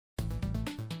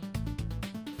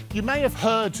You may have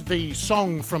heard the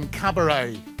song from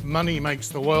Cabaret, "Money makes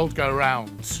the world go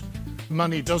round."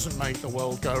 Money doesn't make the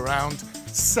world go round.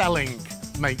 Selling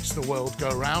makes the world go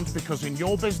round, because in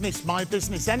your business, my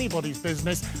business, anybody's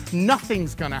business,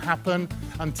 nothing's going to happen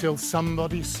until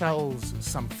somebody sells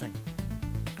something.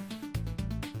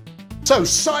 So,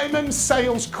 Simon's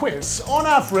sales quiz. On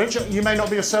average, you may not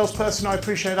be a salesperson, I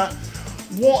appreciate that.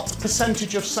 What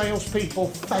percentage of salespeople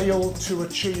fail to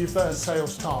achieve their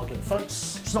sales target?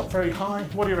 Folks, it's not very high.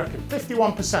 What do you reckon?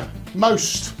 51%.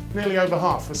 Most, nearly over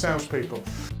half for salespeople.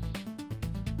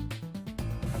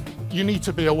 You need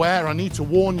to be aware, I need to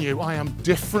warn you, I am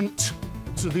different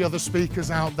to the other speakers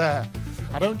out there.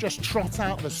 I don't just trot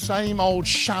out the same old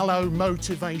shallow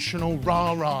motivational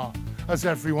rah-rah as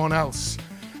everyone else.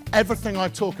 Everything I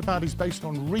talk about is based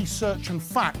on research and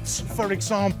facts. For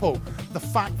example, the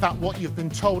fact that what you've been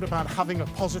told about having a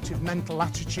positive mental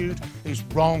attitude is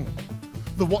wrong.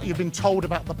 That what you've been told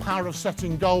about the power of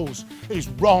setting goals is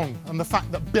wrong. And the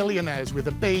fact that billionaires with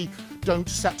a B don't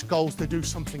set goals, they do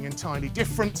something entirely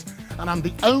different. And I'm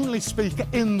the only speaker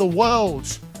in the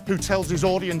world who tells his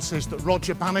audiences that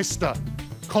Roger Bannister,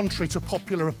 contrary to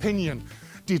popular opinion,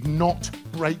 did not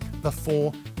break the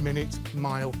 4-minute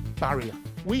mile barrier.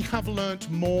 We have learnt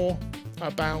more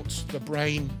about the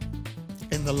brain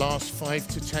in the last 5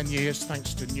 to 10 years,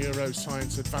 thanks to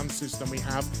neuroscience advances, than we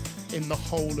have in the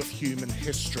whole of human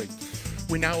history.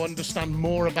 We now understand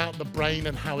more about the brain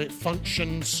and how it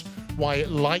functions, why it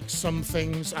likes some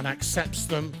things and accepts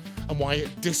them, and why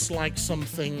it dislikes some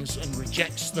things and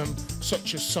rejects them,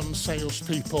 such as some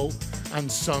salespeople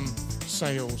and some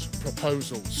sales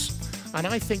proposals. And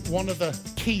I think one of the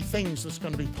key things that's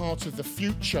going to be part of the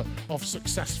future of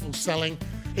successful selling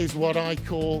is what I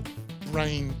call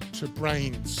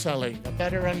brain-to-brain selling. A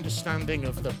better understanding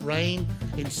of the brain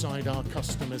inside our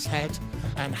customer's head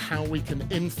and how we can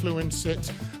influence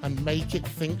it and make it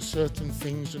think certain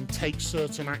things and take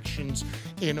certain actions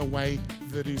in a way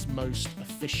that is most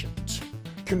efficient.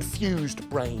 Confused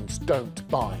brains don't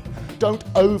buy. Don't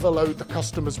overload the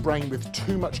customer's brain with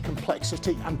too much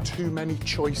complexity and too many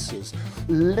choices.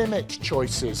 Limit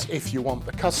choices if you want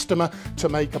the customer to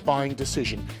make a buying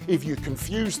decision. If you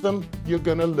confuse them, you're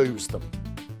going to lose them.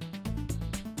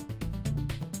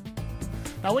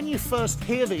 Now, when you first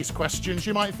hear these questions,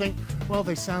 you might think, well,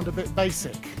 they sound a bit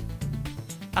basic.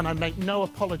 And I make no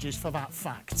apologies for that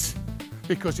fact.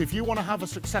 Because if you want to have a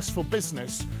successful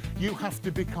business, you have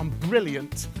to become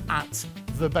brilliant at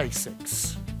the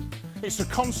basics. It's a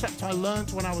concept I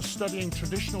learned when I was studying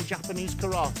traditional Japanese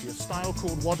karate, a style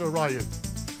called Wado-ryu.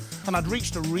 And I'd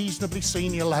reached a reasonably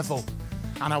senior level,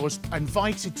 and I was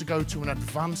invited to go to an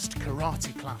advanced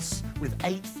karate class with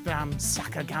 8th Dan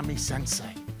Sakagami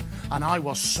Sensei. And I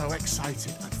was so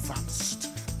excited, advanced.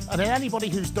 And anybody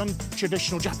who's done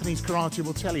traditional Japanese karate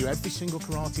will tell you every single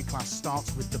karate class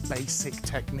starts with the basic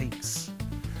techniques.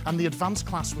 And the advanced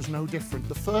class was no different.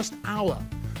 The first hour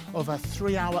of a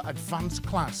 3-hour advanced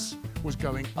class was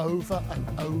going over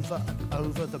and over and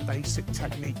over the basic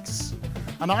techniques.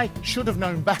 And I should have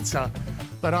known better,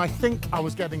 but I think I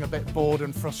was getting a bit bored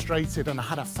and frustrated, and I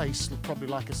had a face probably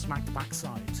like a smacked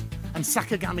backside. And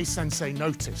Sakagami Sensei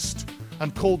noticed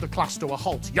and called the class to a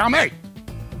halt. Yame!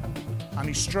 And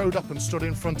he strode up and stood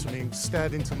in front of me and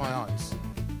stared into my eyes.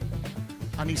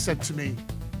 And he said to me,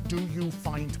 "Do you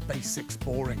find basics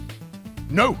boring?"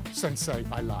 "No, Sensei,"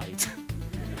 I lied.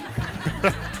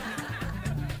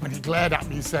 And he glared at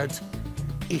me and said,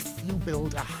 "If you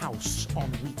build a house on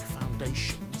weak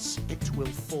foundations, it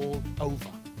will fall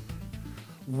over.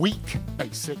 Weak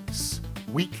basics,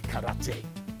 weak karate.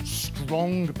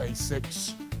 Strong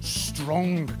basics,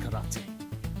 strong karate."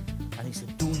 And he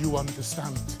said, "Do you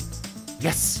understand?"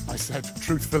 "Yes," I said,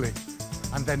 truthfully.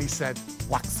 And then he said,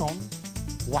 "Wax on,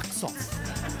 wax off."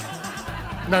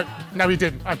 No, he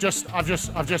didn't. I've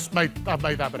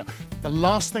made that better. The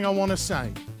last thing I want to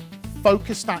say,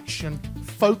 focused action,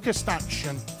 focused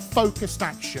action, focused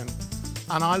action.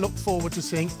 And I look forward to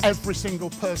seeing every single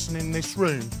person in this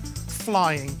room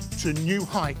flying to new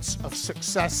heights of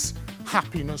success,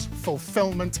 happiness,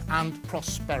 fulfillment, and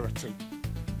prosperity.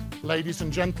 Ladies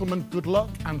and gentlemen, good luck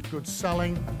and good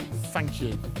selling. Thank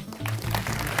you.